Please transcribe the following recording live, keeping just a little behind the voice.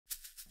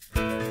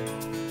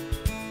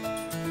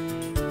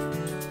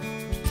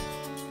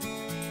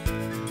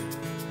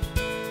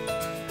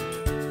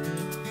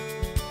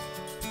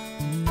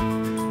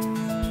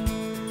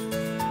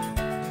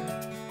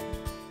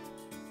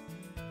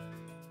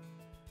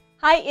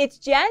Hi, it's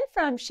Jen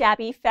from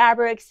Shabby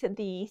Fabrics,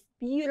 the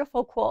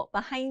beautiful quilt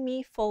behind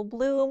me, full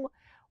bloom.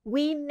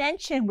 We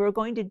mentioned we're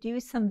going to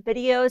do some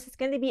videos. It's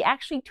going to be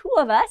actually two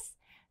of us,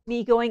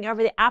 me going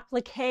over the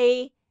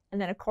applique, and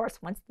then of course,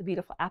 once the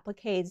beautiful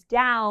applique is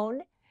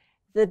down,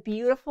 the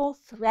beautiful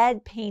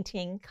thread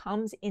painting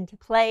comes into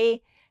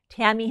play.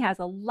 Tammy has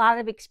a lot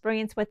of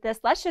experience with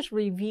this. Let's just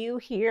review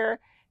here.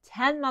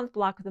 10-month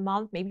block of the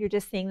month. Maybe you're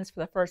just seeing this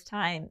for the first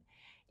time.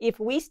 If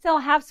we still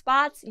have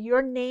spots,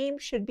 your name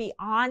should be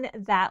on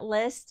that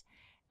list.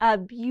 A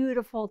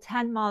beautiful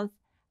 10-month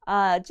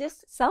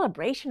just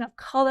celebration of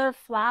color,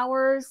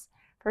 flowers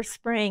for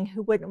spring.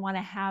 Who wouldn't want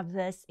to have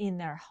this in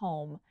their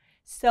home?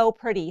 So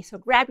pretty. So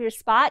grab your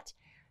spot.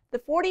 The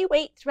 40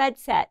 weight thread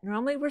set.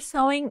 Normally we're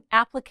sewing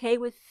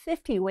applique with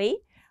 50 weight,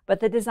 but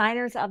the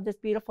designers of this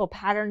beautiful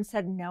pattern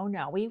said,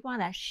 no, we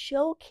want to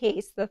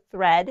showcase the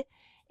thread.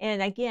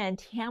 And again,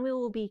 Tammy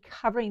will be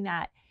covering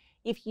that.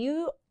 If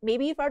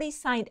maybe you've already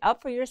signed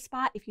up for your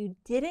spot, if you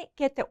didn't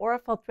get the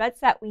Aurifil thread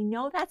set, we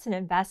know that's an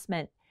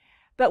investment.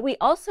 But we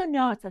also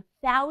know it's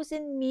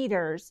 1,000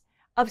 meters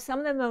of some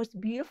of the most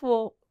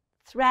beautiful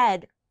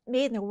thread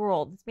made in the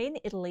world. It's made in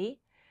Italy.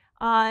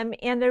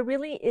 And there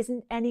really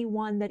isn't any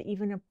one that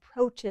even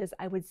approaches,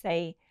 I would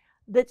say,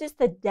 just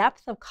the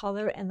depth of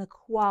color and the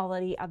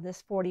quality of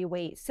this 40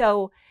 weight.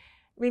 So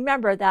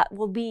remember, that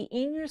will be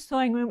in your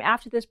sewing room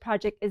after this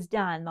project is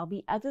done. There'll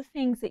be other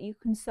things that you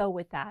can sew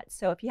with that.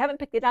 So if you haven't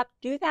picked it up,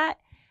 do that,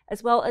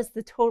 as well as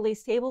the Totally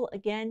Stable.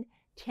 Again,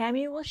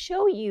 Tammy will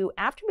show you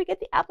after we get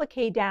the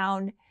applique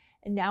down,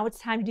 and now it's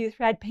time to do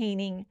thread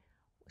painting.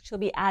 She'll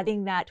be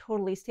adding that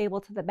Totally Stable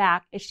to the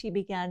back as she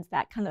begins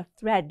that kind of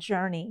thread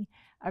journey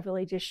of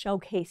really just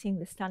showcasing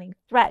the stunning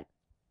thread.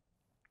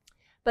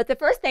 But the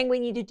first thing we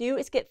need to do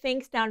is get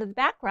things down to the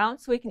background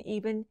so we can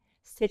even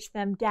stitch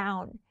them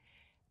down.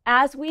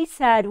 As we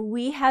said,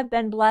 we have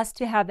been blessed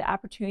to have the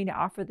opportunity to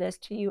offer this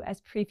to you as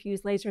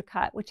pre-fused laser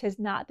cut, which has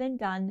not been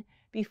done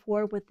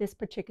before with this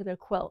particular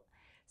quilt.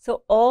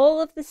 So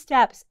all of the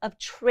steps of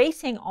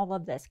tracing all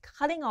of this,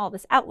 cutting all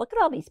this out, look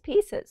at all these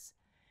pieces.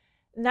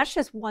 And that's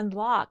just one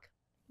block.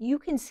 You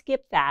can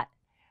skip that.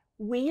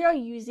 We are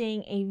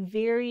using a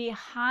very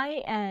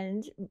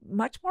high-end,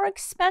 much more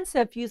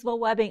expensive fusible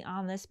webbing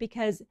on this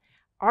because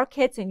our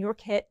kits and your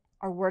kit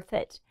are worth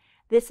it.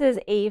 This is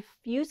a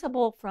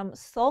fusible from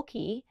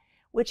Sulky,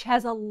 which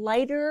has a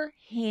lighter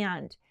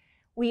hand.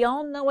 We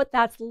all know what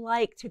that's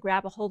like to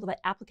grab a hold of an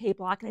applique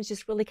block and it's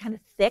just really kind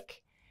of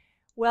thick.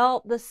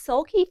 Well, the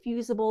Sulky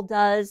fusible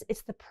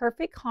it's the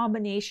perfect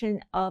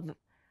combination of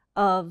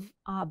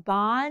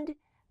bond,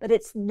 but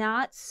it's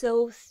not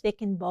so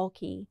thick and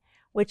bulky,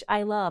 which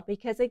I love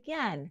because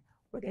again,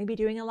 we're going to be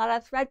doing a lot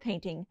of thread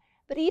painting,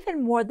 but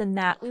even more than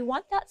that, we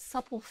want that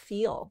supple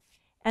feel.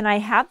 And I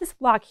have this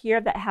block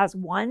here that has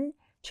 1,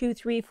 2,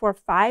 3, 4,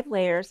 5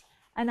 layers,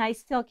 and I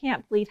still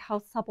can't believe how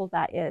supple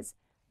that is.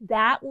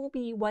 That will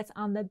be what's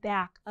on the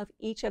back of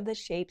each of the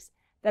shapes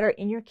that are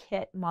in your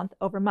kit month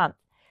over month.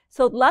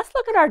 So let's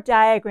look at our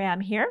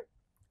diagram here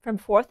from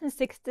 4th and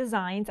 6th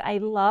Designs. I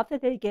love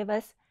that they give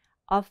us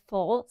a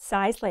full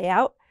size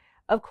layout.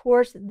 Of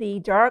course, the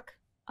dark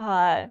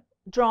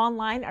drawn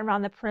line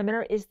around the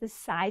perimeter is the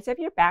size of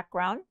your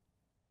background.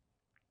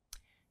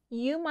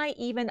 You might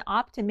even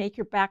opt to make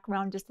your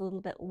background just a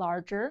little bit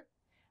larger.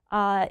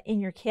 In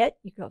your kit,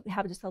 you can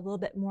have just a little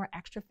bit more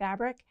extra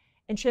fabric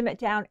and trim it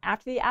down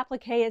after the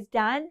applique is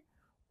done,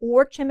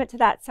 or trim it to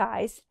that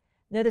size.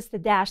 Notice the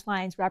dashed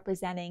lines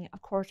representing,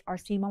 of course, our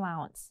seam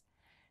allowance.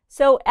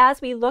 So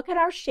as we look at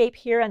our shape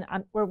here, and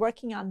we're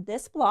working on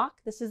this block,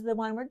 this is the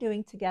one we're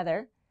doing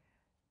together.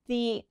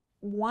 The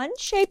one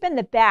shape in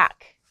the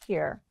back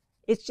here,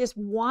 it's just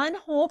one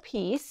whole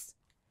piece.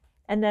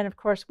 And then, of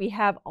course, we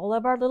have all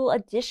of our little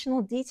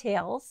additional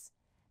details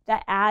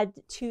that add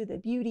to the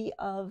beauty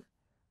of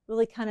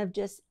really kind of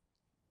just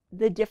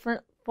the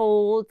different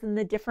folds and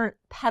the different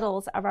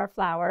petals of our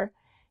flower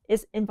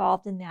is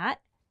involved in that,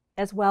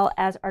 as well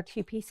as our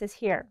two pieces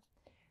here.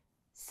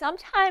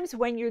 Sometimes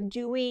when you're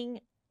doing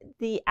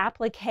the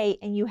applique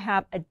and you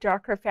have a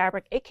darker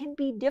fabric, it can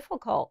be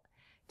difficult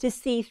to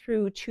see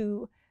through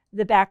to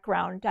the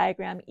background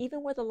diagram,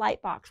 even with a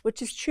light box,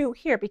 which is true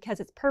here because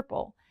it's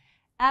purple.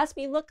 As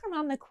we look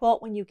around the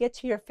quilt, when you get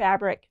to your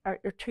fabric or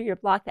to your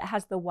block that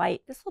has the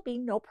white, this will be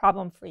no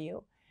problem for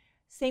you.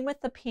 Same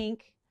with the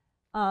pink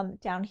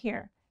down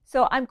here.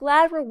 So I'm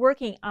glad we're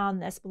working on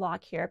this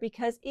block here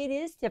because it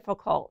is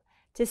difficult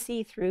to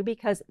see through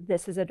because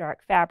this is a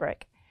dark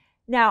fabric.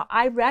 Now,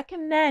 I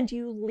recommend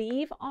you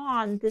leave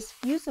on this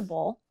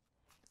fusible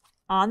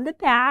on the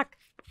back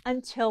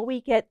until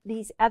we get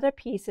these other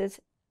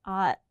pieces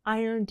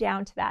ironed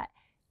down to that.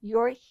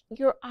 Your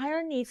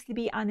iron needs to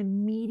be on a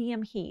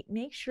medium heat.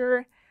 Make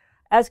sure,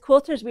 as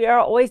quilters, we are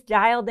always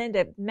dialed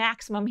into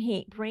maximum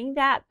heat. Bring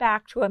that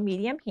back to a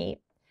medium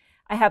heat.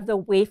 I have the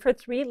Wafer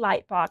 3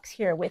 light box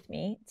here with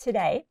me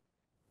today.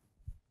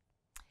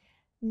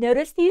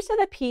 Notice these are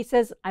the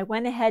pieces I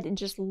went ahead and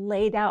just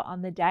laid out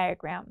on the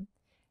diagram.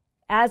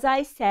 As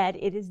I said,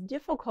 it is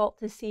difficult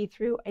to see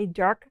through a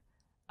dark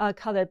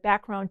colored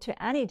background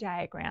to any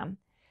diagram.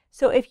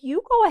 So if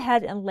you go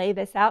ahead and lay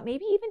this out,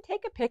 maybe even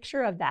take a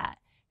picture of that.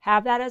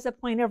 Have that as a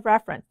point of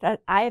reference.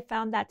 That I have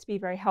found that to be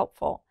very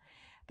helpful.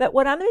 But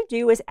what I'm going to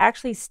do is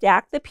actually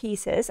stack the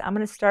pieces. I'm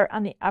going to start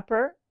on the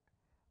upper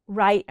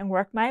right and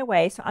work my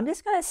way. So I'm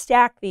just going to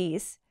stack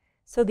these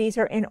so these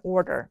are in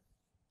order.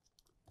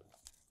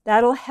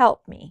 That'll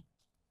help me.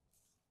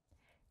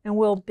 And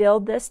we'll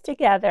build this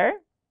together.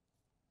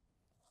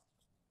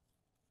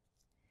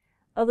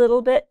 A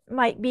little bit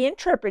might be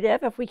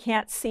interpretive if we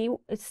can't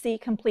see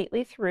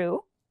completely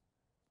through.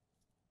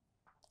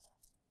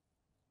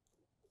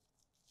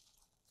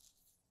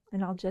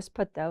 And I'll just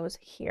put those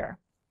here.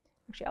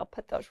 Actually, I'll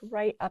put those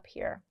right up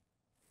here.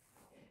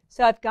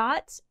 So I've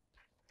got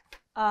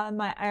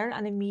my iron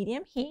on a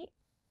medium heat,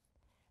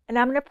 and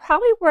I'm going to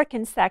probably work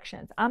in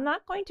sections. I'm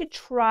not going to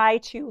try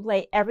to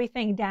lay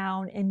everything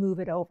down and move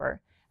it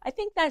over. I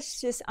think that's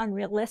just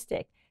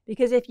unrealistic,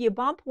 because if you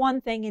bump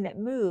one thing and it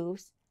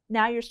moves,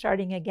 now you're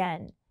starting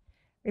again.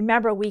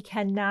 Remember, we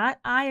cannot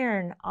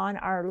iron on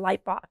our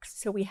light box,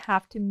 so we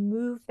have to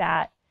move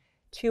that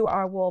to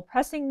our wool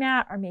pressing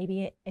mat, or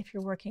maybe if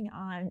you're working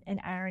on an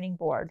ironing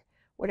board,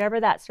 whatever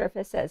that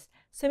surface is.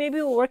 So maybe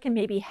we'll work in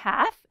maybe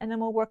half, and then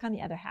we'll work on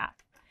the other half.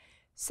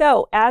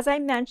 So as I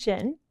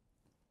mentioned,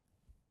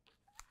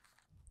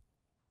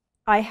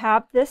 I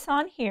have this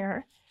on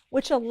here,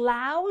 which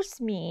allows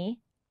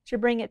me to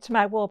bring it to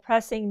my wool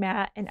pressing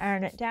mat and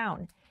iron it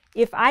down.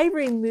 If I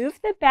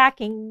remove the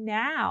backing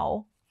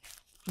now,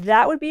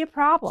 that would be a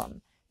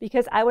problem,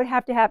 because I would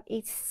have to have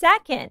a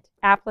second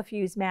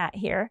Appliqué mat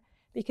here,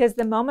 because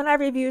the moment I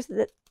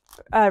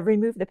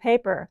remove the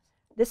paper,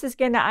 this is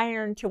going to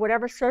iron to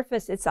whatever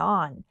surface it's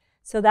on.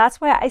 So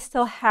that's why I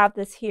still have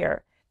this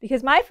here,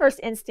 because my first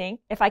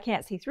instinct, if I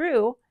can't see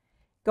through,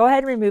 go ahead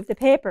and remove the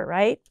paper,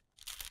 right?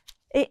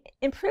 It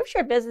improves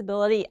your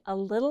visibility a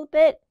little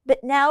bit,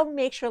 but now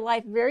makes your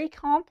life very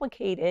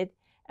complicated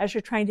as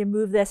you're trying to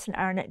move this and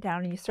iron it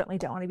down, and you certainly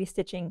don't want to be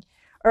stitching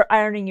or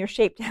ironing your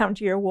shape down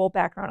to your wool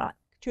background on.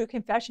 True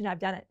confession, I've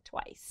done it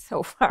twice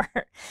so far,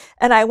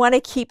 and I want to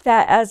keep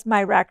that as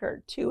my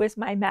record. 2 is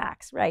my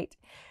max, right?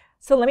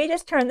 So let me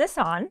just turn this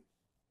on,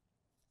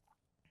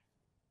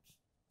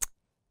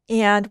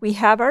 and we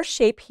have our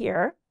shape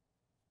here.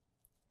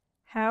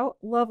 How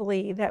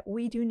lovely that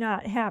we do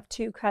not have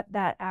to cut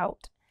that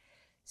out.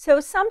 So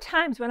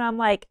sometimes when I'm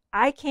like,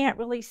 I can't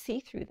really see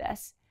through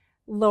this,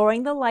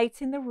 lowering the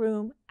lights in the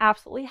room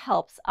absolutely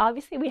helps.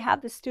 Obviously, we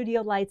have the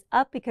studio lights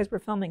up because we're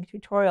filming a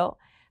tutorial,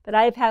 but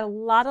I've had a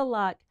lot of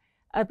luck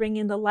of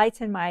bringing the lights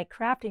in my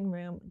crafting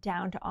room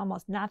down to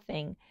almost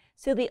nothing.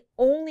 So the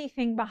only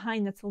thing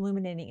behind that's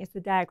illuminating is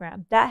the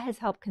diagram. That has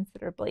helped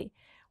considerably.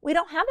 We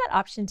don't have that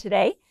option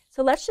today,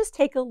 so let's just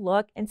take a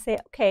look and say,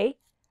 okay,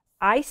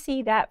 I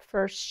see that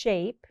first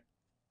shape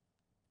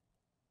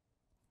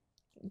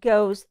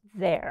goes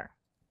there.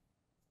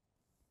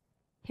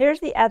 Here's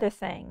the other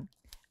thing.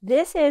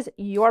 This is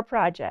your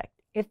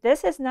project. If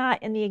this is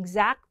not in the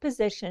exact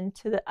position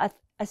to a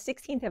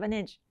 16th of an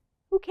inch,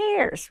 who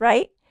cares,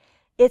 right?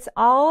 It's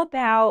all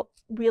about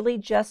really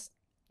just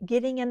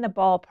getting in the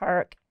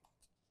ballpark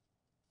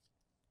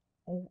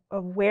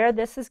of where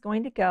this is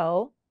going to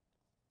go.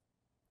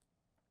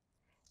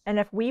 And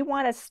if we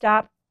want to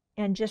stop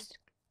and just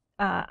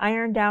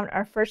iron down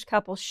our first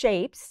couple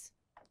shapes,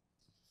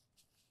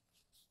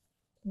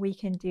 we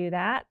can do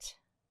that.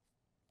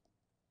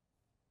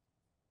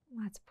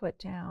 Let's put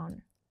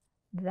down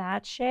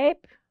that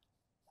shape.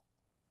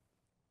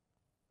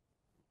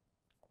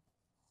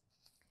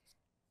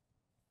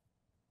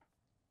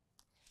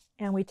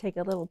 And we take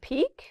a little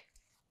peek.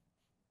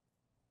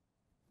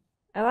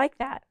 I like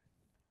that.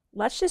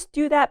 Let's just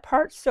do that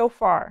part so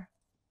far.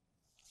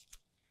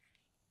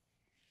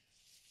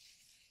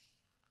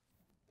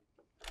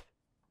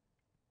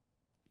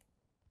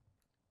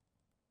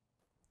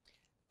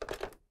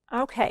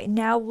 Okay,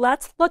 now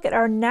let's look at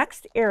our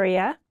next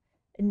area.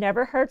 It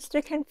never hurts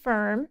to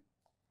confirm.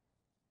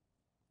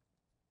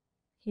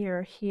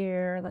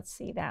 Here, let's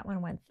see, that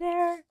one went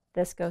there.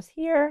 This goes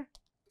here.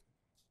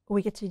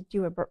 We get to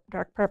do a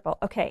dark purple.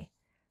 Okay,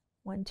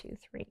 1, 2,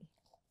 3.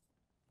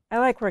 I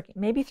like working.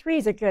 Maybe 3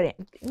 is a good,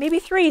 maybe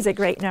 3 is a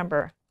great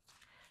number.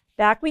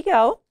 Back we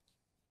go.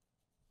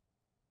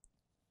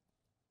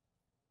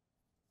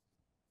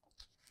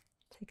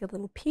 Take a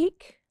little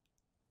peek.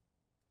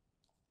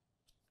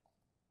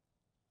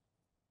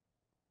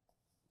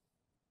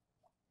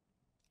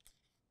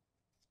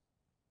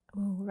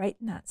 Ooh, right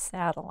in that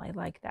saddle. I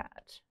like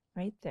that.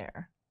 Right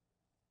there.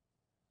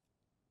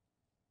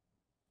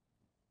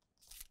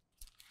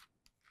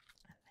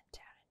 And then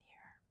down in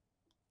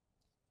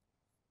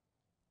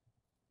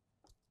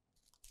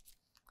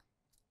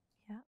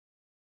here.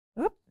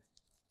 Yeah. Oop.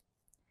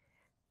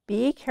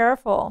 Be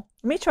careful.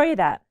 Let me show you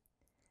that.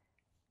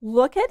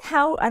 Look at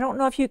how, I don't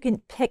know if you can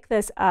pick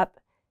this up.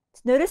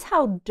 Notice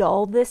how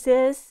dull this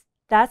is.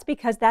 That's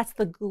because that's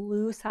the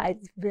glue side.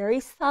 It's very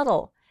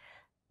subtle.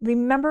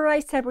 Remember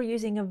I said we're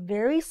using a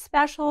very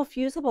special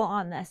fusible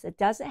on this. It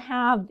doesn't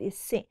have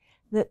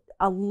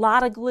a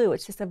lot of glue.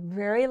 It's just a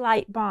very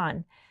light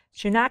bond.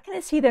 So you're not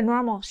going to see the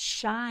normal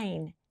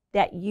shine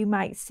that you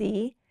might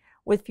see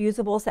with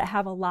fusibles that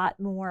have a lot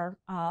more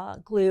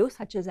glue,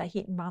 such as a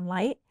heat and bond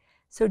light.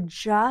 So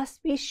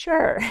just be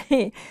sure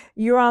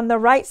you're on the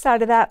right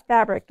side of that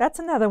fabric. That's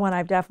another one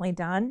I've definitely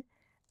done.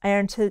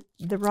 Iron to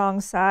the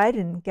wrong side,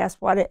 and guess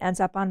what? It ends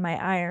up on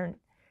my iron.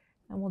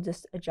 And we'll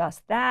just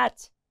adjust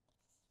that.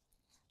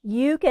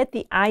 You get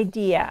the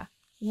idea.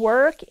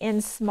 Work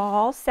in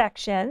small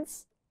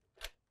sections.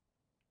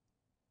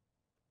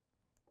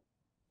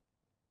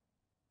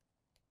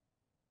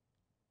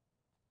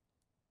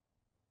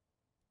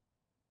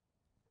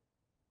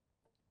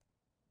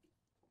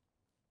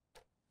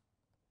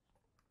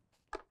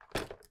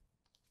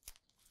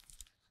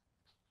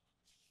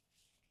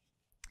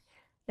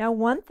 Now,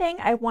 one thing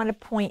I want to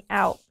point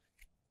out,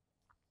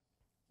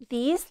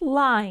 these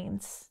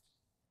lines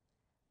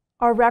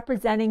are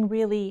representing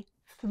really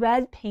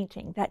thread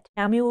painting that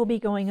Tammy will be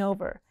going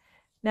over.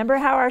 Remember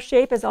how our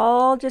shape is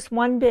all just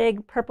one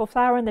big purple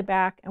flower in the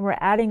back, and we're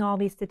adding all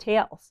these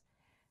details.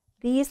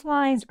 These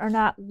lines are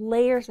not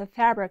layers of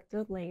fabric,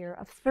 they're a layer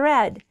of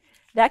thread.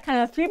 That kind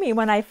of threw me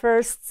when I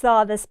first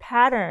saw this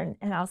pattern,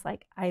 and I was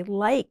like, I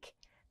like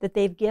that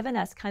they've given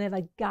us kind of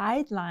a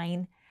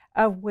guideline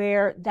of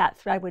where that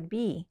thread would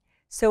be.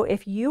 So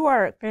if you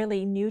are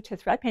fairly new to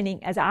thread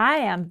painting, as I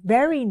am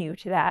very new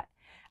to that,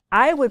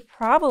 I would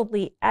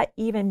probably,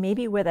 even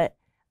maybe with a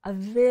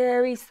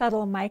very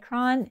subtle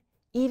micron,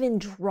 even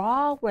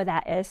draw where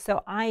that is,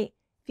 so I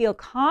feel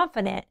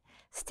confident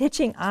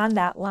stitching on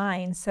that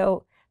line.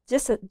 So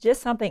just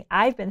something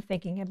I've been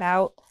thinking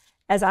about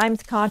as I'm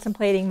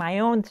contemplating my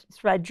own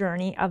thread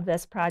journey of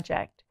this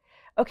project.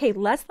 Okay,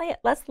 let's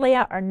lay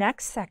out our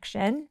next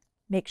section.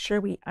 Make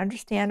sure we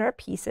understand our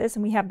pieces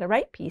and we have the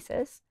right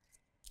pieces.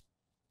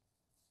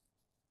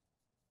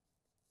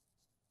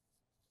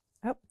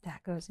 Oh,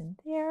 that goes in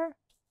there.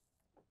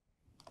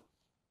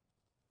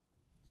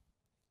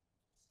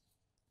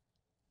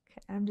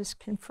 Okay, I'm just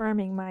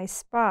confirming my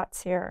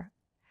spots here.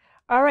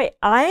 All right,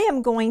 I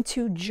am going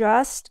to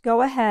just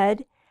go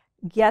ahead,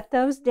 get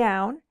those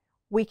down.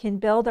 We can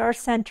build our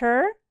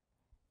center,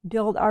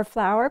 build our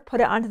flower,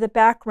 put it onto the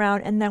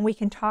background, and then we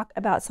can talk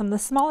about some of the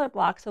smaller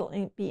blocks that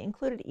will be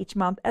included each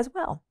month as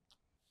well.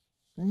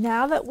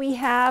 Now that we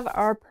have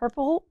our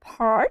purple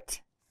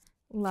part,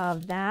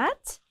 love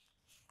that.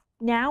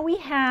 Now we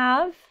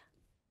have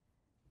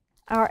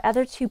our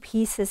other two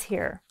pieces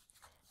here.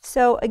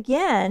 So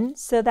again,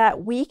 so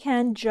that we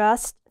can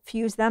just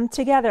fuse them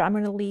together, I'm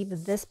going to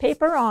leave this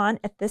paper on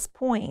at this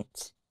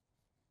point.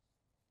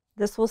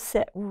 This will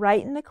sit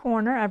right in the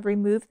corner. I've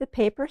removed the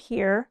paper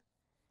here.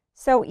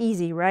 So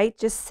easy, right?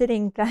 Just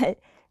sitting that,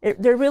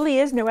 there really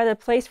is no other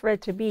place for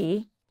it to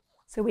be.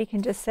 So we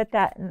can just set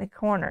that in the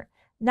corner.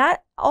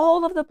 Not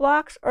all of the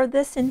blocks are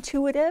this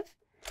intuitive.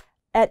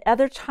 At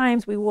other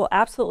times, we will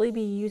absolutely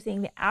be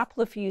using the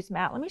Appliqué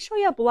mat. Let me show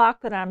you a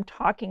block that I'm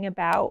talking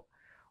about,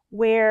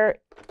 where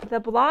the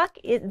block,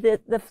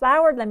 the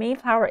flower, the main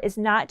flower is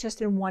not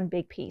just in one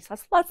big piece.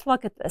 Let's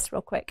look at this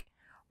real quick.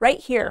 Right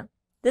here,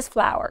 this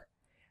flower,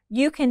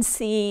 you can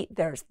see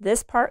there's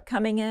this part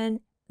coming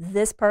in,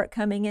 this part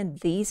coming in,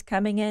 these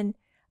coming in,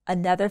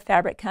 another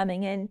fabric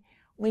coming in.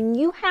 When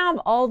you have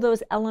all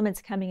those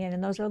elements coming in,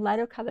 and those are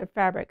lighter colored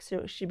fabrics, so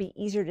it should be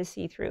easier to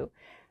see through,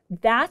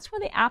 that's where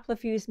the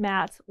Appliqué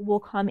mats will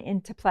come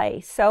into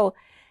play. So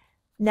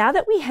now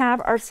that we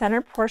have our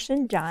center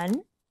portion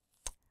done,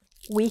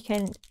 we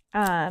can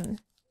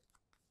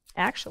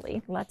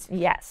actually, let's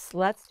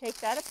take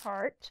that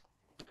apart.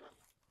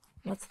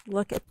 Let's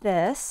look at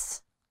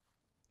this.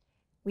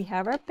 We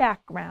have our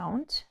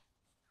background,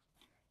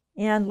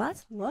 and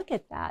let's look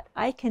at that.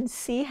 I can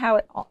see how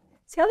it all,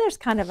 see how there's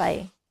kind of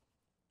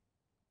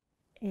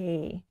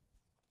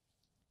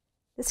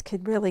this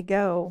could really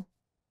go.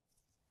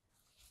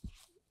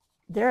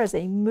 There is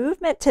a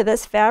movement to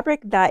this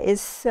fabric that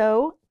is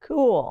so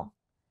cool.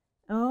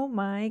 Oh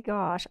my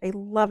gosh, I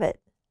love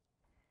it.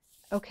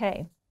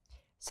 Okay,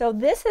 so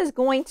this is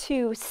going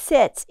to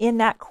sit in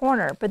that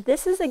corner, but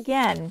this is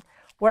again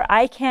where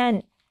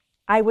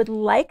I would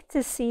like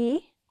to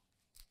see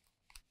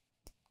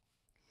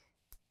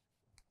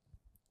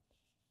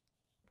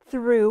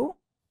through.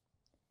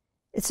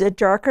 It's a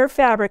darker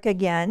fabric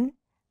again,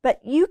 but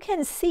you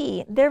can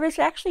see there is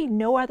actually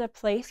no other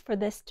place for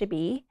this to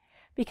be,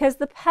 because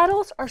the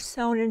petals are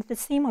sewn into the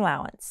seam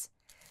allowance.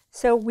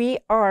 So we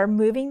are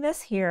moving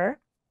this here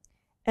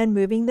and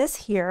moving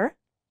this here.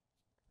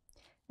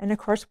 And of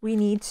course we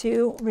need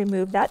to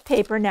remove that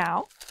paper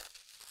now,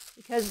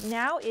 because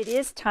now it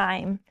is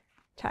time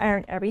to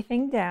iron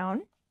everything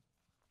down.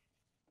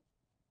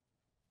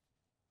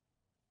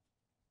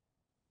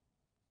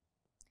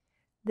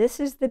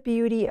 This is the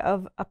beauty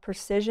of a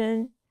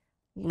precision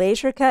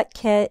laser cut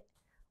kit,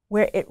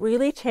 where it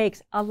really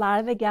takes a lot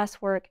of the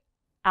guesswork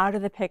out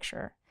of the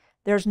picture.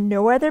 There's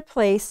no other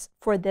place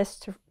for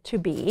this to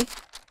be.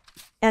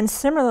 And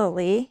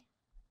similarly,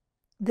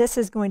 this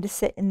is going to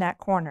sit in that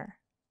corner,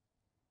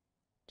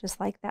 just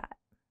like that.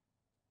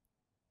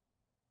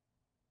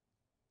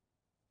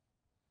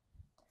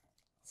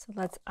 So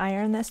let's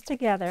iron this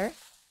together.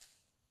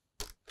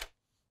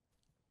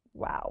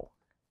 Wow.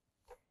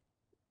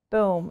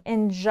 Boom.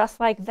 And just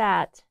like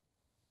that,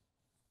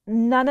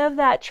 none of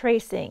that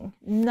tracing,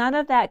 none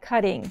of that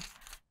cutting,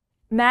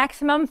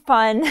 maximum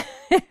fun.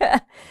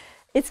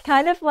 It's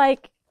kind of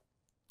like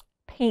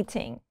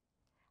painting.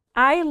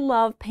 I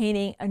love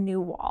painting a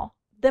new wall.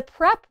 The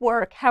prep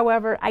work,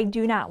 however, I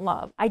do not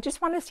love. I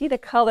just want to see the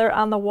color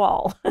on the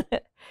wall.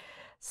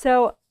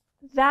 So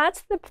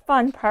that's the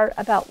fun part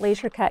about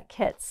laser cut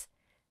kits.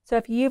 So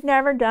if you've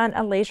never done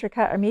a laser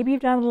cut, or maybe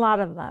you've done a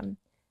lot of them,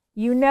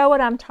 you know what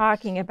I'm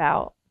talking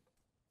about.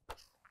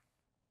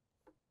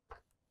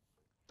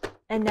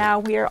 And now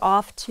we are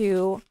off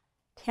to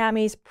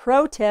Tammy's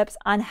pro tips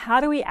on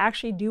how do we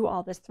actually do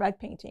all this thread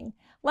painting.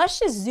 Let's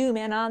just zoom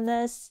in on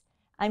this.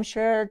 I'm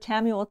sure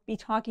Tammy will be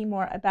talking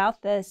more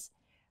about this,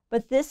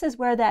 but this is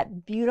where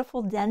that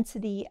beautiful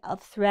density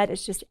of thread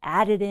is just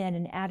added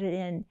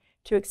in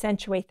to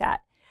accentuate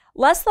that.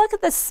 Let's look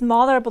at the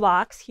smaller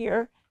blocks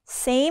here.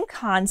 Same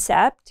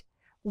concept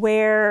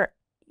where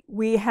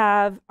we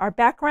have our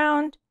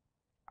background,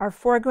 our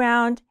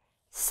foreground.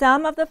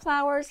 Some of the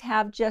flowers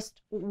have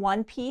just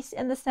one piece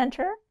in the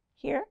center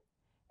here,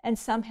 and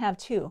some have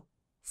two.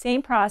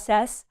 Same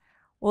process.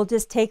 We'll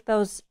just take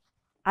those.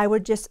 I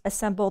would just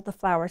assemble the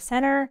flower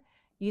center,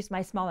 use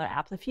my smaller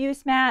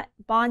applique mat,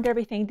 bond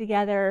everything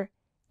together,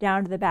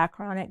 down to the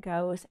background it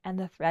goes, and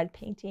the thread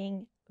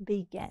painting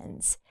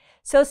begins.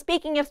 So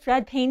speaking of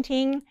thread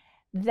painting,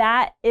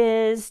 that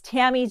is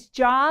Tammy's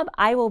job.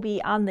 I will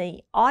be on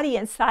the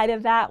audience side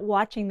of that,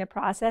 watching the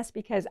process,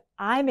 because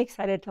I'm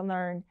excited to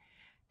learn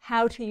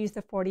how to use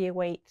the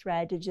 48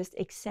 thread to just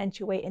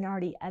accentuate an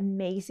already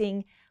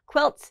amazing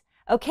quilt.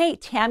 Okay,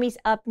 Tammy's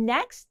up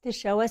next to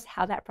show us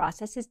how that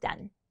process is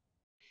done.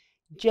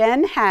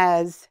 Jen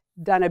has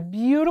done a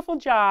beautiful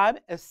job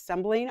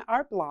assembling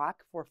our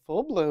block for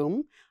full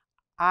bloom.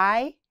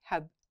 I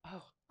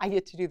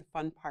get to do the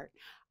fun part.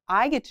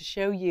 I get to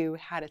show you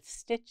how to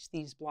stitch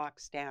these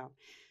blocks down.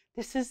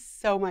 This is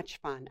so much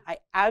fun. I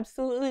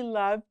absolutely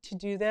love to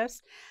do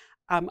this.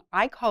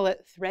 I call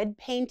it thread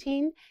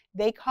painting.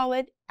 They call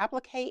it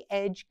applique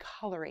edge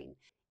coloring.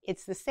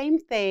 It's the same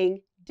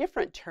thing,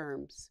 different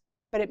terms,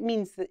 but it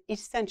means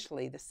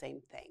essentially the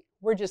same thing.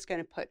 We're just going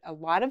to put a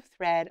lot of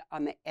thread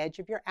on the edge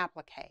of your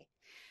applique.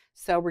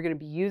 So we're going to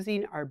be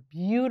using our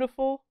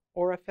beautiful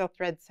Aurifil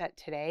thread set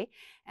today.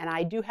 And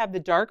I do have the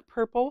dark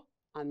purple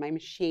on my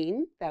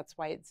machine. That's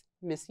why it's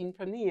missing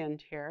from the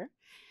end here.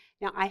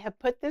 Now I have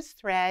put this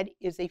thread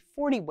is a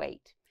 40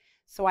 weight.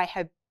 So I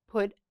have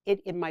put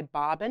it in my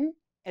bobbin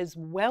as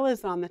well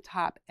as on the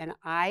top, and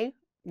I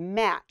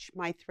match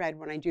my thread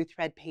when I do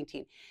thread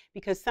painting,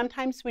 because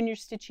sometimes when you're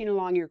stitching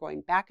along, you're going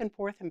back and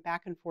forth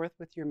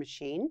with your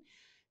machine.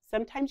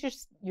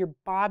 Sometimes your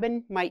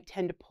bobbin might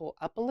tend to pull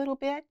up a little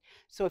bit.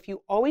 So if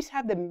you always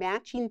have the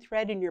matching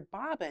thread in your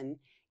bobbin,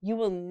 you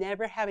will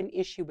never have an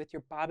issue with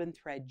your bobbin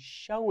thread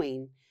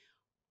showing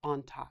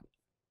on top.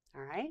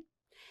 All right.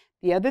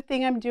 The other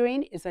thing I'm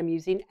doing is I'm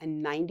using a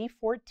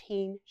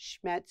 9014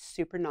 Schmetz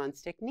Super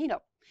Nonstick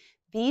needle.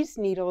 These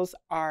needles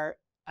are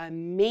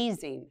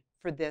amazing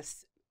for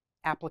this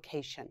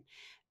application.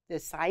 The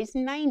size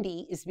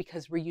 90 is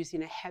because we're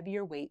using a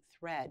heavier weight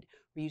thread.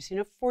 We're using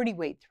a 40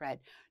 weight thread.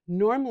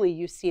 Normally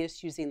you see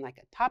us using like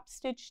a top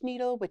stitch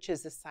needle, which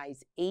is a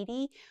size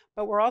 80,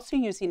 but we're also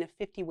using a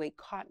 50 weight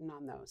cotton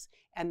on those,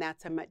 and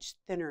that's a much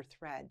thinner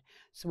thread.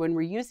 So when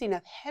we're using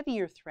a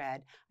heavier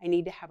thread, I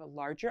need to have a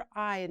larger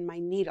eye in my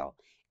needle.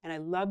 And I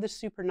love the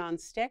Super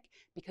Nonstick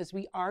because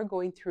we are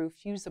going through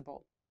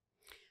fusible.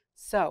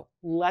 So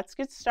let's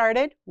get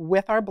started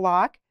with our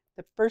block.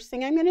 The first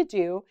thing I'm going to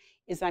do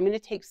is I'm going to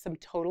take some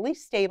Totally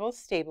Stable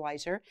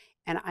stabilizer,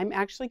 and I'm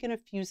actually going to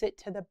fuse it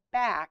to the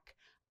back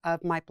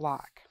of my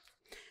block.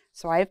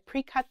 So I have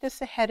pre-cut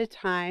this ahead of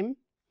time,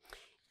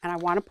 and I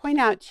want to point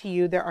out to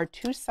you there are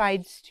two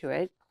sides to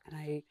it, and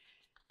I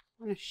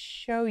want to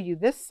show you.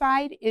 This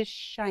side is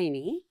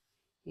shiny.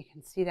 You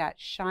can see that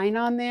shine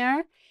on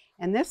there,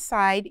 and this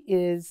side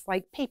is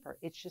like paper.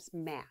 It's just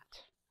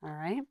matte. All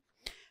right.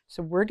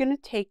 So we're going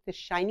to take the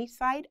shiny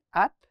side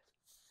up.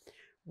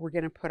 We're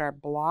going to put our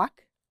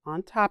block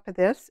on top of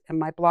this, and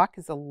my block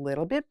is a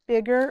little bit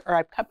bigger, or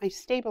I've cut my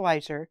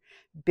stabilizer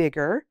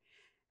bigger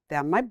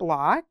than my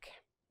block.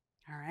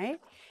 All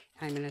right.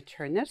 And I'm going to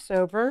turn this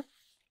over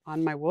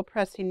on my wool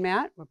pressing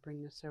mat. We'll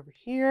bring this over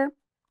here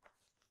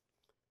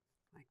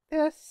like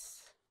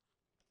this.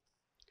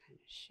 Kind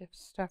of shift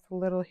stuff a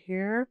little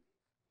here.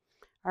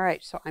 All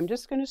right. So I'm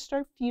just going to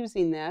start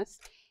fusing this.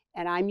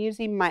 And I'm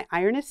using my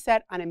iron is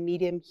set on a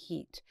medium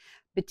heat.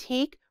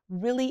 Batik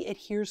really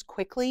adheres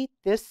quickly.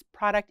 This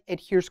product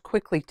adheres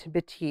quickly to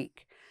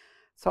Batik.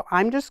 So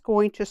I'm just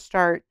going to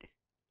start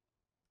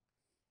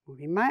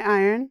moving my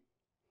iron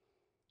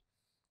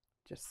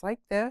just like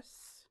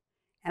this.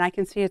 And I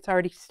can see it's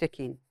already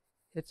sticking.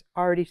 It's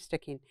already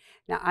sticking.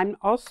 Now I'm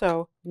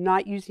also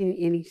not using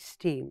any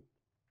steam.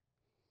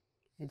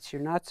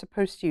 You're not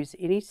supposed to use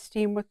any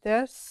steam with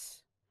this.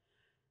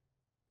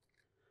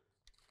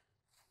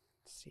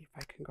 See if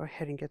I can go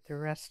ahead and get the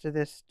rest of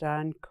this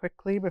done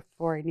quickly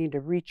before I need to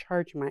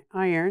recharge my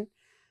iron.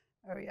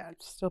 Oh yeah,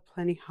 it's still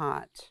plenty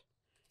hot.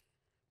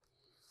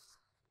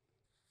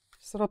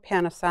 This little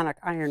Panasonic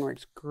iron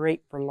works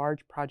great for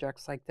large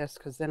projects like this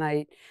because then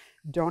I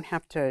don't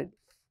have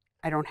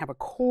a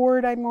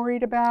cord I'm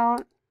worried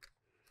about.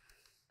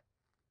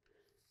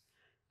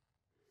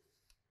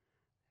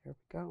 There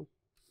we go.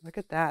 Look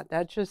at that.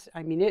 That just,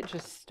 I mean, it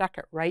just stuck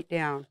it right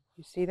down.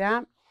 You see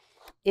that?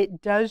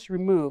 It does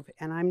remove,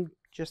 and I'm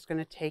just going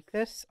to take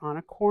this on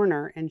a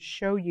corner and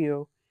show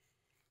you.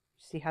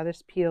 See how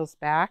this peels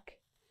back?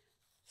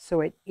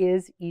 So it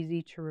is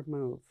easy to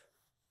remove.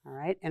 All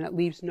right, and it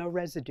leaves no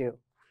residue.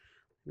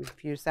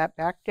 Fuse that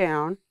back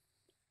down.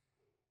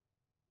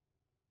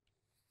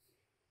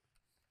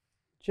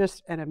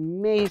 Just an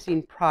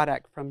amazing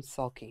product from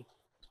Sulky.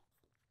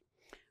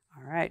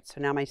 All right,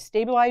 so now my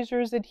stabilizer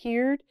is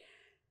adhered.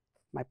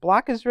 My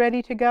block is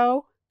ready to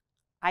go.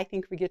 I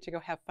think we get to go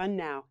have fun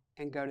now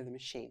and go to the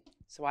machine.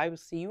 So I will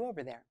see you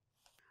over there.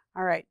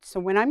 All right,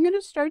 so when I'm going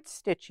to start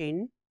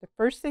stitching, the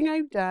first thing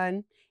I've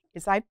done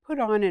is I've put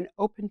on an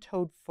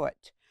open-toed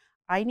foot.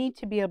 I need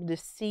to be able to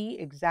see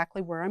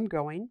exactly where I'm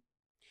going.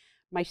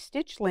 My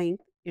stitch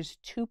length is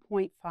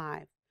 2.5.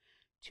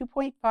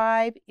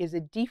 2.5 is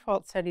a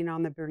default setting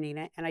on the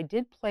Bernina, and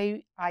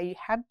I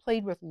have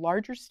played with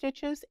larger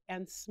stitches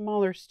and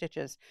smaller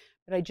stitches,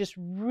 but I just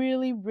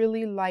really,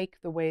 really like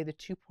the way the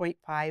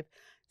 2.5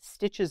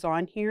 stitches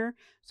on here.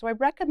 So I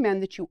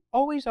recommend that you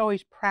always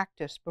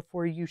practice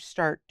before you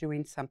start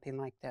doing something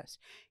like this.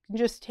 You can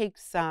just take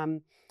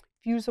some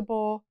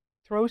fusible,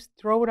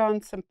 throw it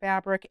on some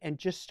fabric, and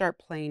just start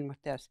playing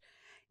with this.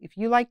 If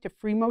you like to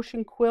free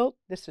motion quilt,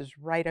 this is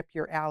right up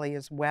your alley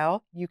as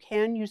well. You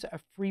can use a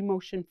free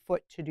motion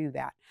foot to do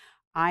that.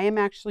 I am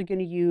actually going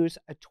to use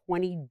a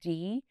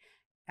 20D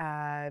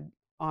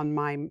on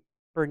my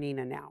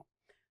Bernina now.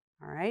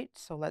 All right,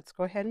 so let's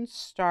go ahead and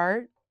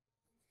start.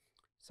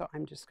 So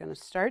I'm just going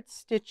to start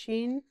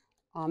stitching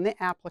on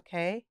the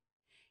applique,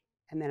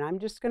 and then I'm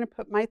just going to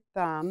put my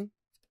thumb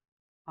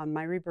on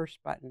my reverse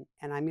button,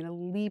 and I'm going to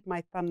leave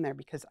my thumb there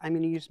because I'm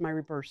going to use my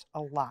reverse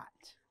a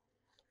lot.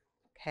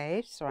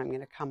 Okay, so I'm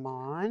going to come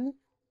on,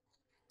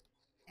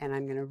 and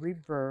I'm going to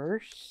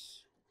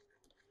reverse,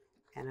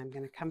 and I'm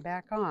going to come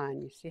back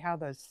on. You see how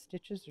those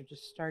stitches are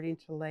just starting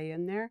to lay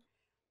in there?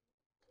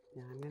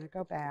 Now I'm going to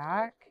go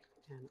back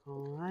and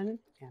on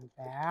and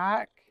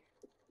back,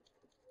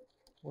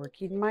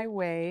 working my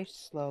way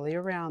slowly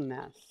around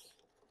this.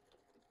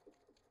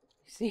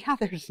 You see how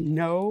there's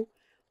no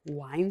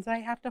lines I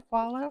have to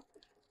follow?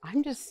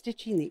 I'm just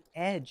stitching the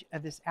edge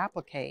of this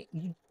applique.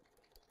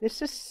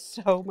 This is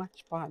so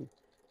much fun.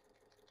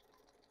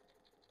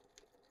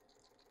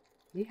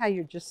 See how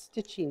you're just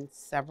stitching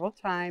several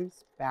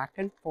times, back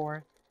and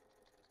forth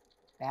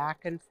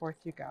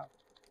you go.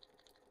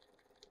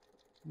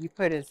 You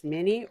put as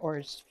many or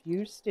as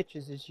few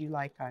stitches as you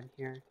like on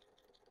here.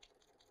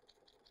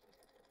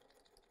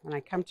 When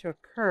I come to a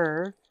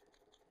curve,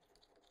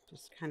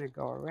 just kind of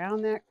go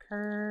around that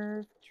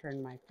curve,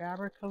 turn my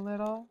fabric a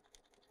little.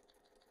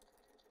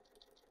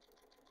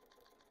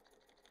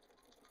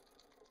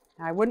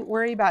 Now, I wouldn't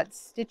worry about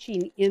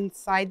stitching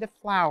inside the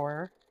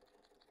flower.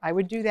 I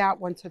would do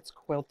that once it's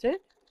quilted,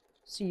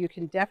 so you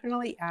can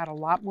definitely add a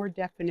lot more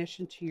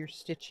definition to your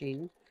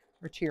stitching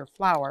or to your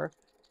flower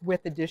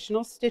with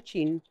additional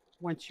stitching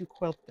once you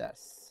quilt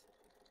this.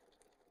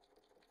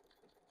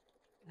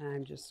 And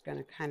I'm just going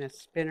to kind of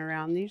spin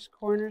around these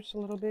corners a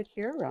little bit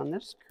here, around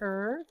this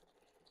curve.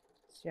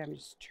 See, I'm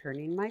just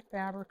turning my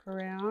fabric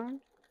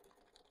around.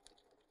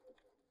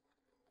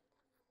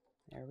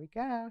 There we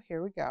go.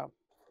 Here we go.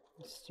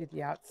 Let's do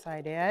the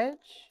outside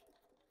edge.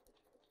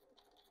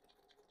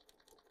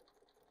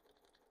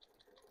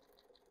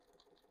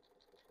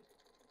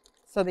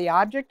 So the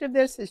object of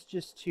this is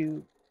just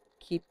to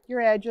keep your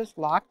edges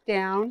locked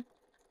down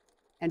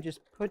and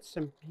just put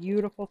some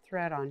beautiful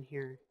thread on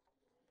here.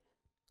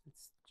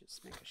 Let's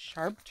just make a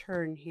sharp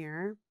turn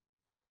here.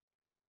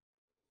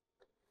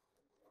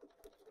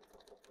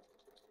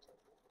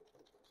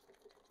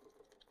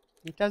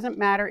 It doesn't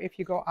matter if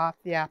you go off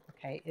the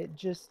applique. It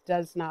just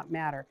does not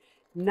matter.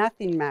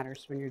 Nothing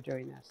matters when you're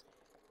doing this.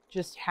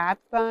 Just have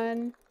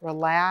fun,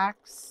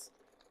 relax.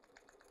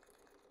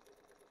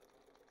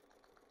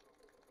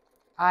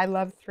 I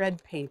love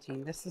thread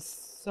painting. This is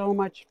so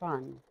much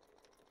fun.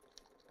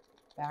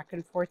 Back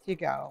and forth you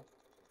go.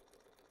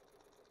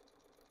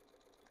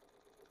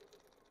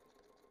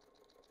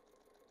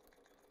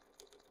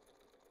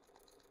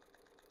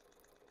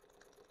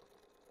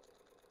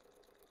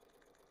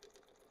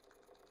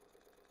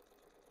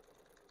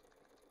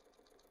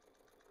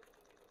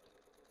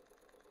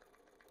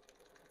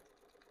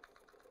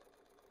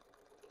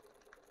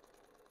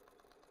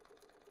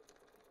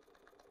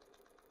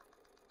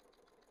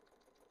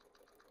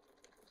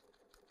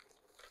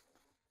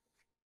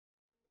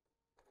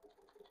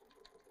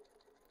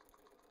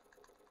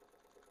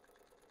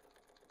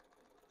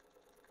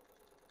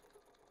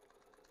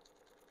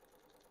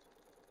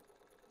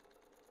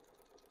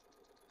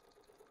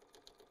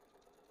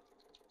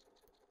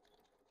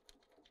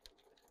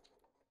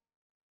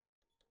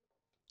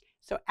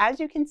 So as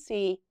you can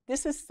see,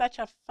 this is such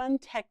a fun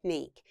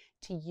technique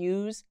to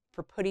use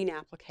for putting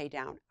applique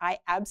down. I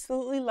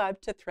absolutely love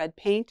to thread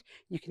paint.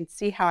 You can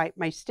see how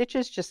my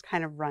stitches just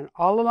kind of run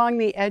all along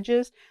the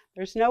edges.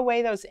 There's no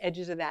way those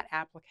edges of that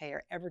applique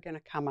are ever going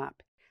to come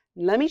up.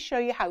 Let me show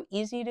you how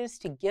easy it is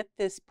to get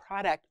this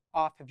product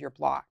off of your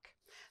block.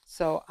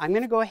 So I'm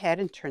going to go ahead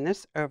and turn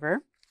this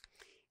over,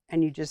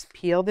 and you just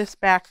peel this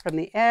back from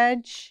the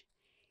edge,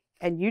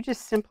 and you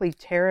just simply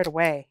tear it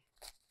away.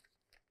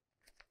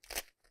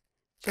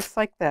 Just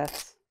like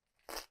this.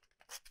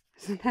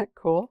 Isn't that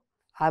cool?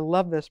 I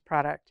love this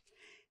product.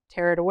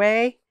 Tear it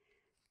away.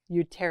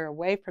 You tear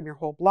away from your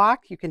whole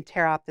block. You can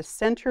tear out the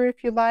center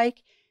if you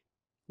like.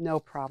 No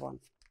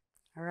problem.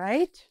 All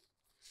right?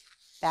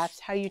 That's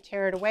how you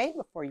tear it away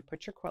before you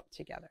put your quilt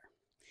together.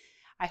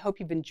 I hope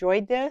you've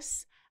enjoyed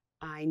this.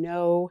 I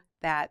know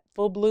that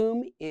Full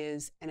Bloom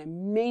is an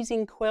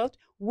amazing quilt.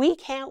 We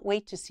can't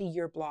wait to see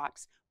your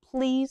blocks.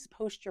 Please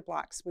post your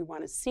blocks. We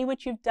want to see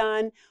what you've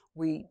done.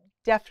 We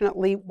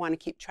definitely want to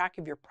keep track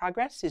of your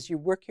progress as you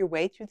work your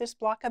way through this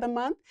block of the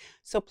month.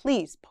 So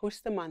please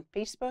post them on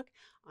Facebook,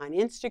 on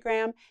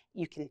Instagram.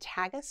 You can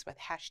tag us with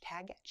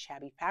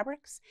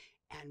 #ShabbyFabrics,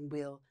 and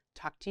we'll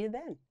talk to you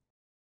then.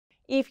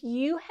 If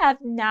you have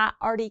not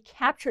already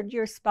captured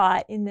your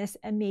spot in this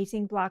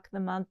amazing Block of the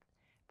Month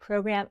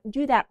program,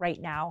 do that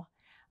right now.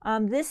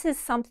 This is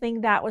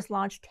something that was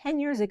launched 10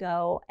 years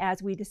ago,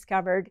 as we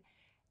discovered,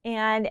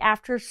 and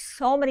after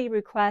so many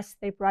requests,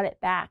 they brought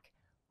it back.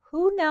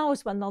 Who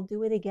knows when they'll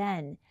do it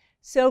again?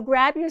 So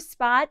grab your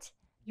spot,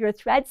 your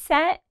thread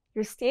set,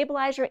 your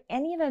stabilizer,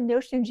 any of the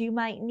notions you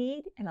might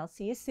need, and I'll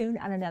see you soon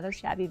on another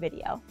Shabby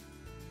video.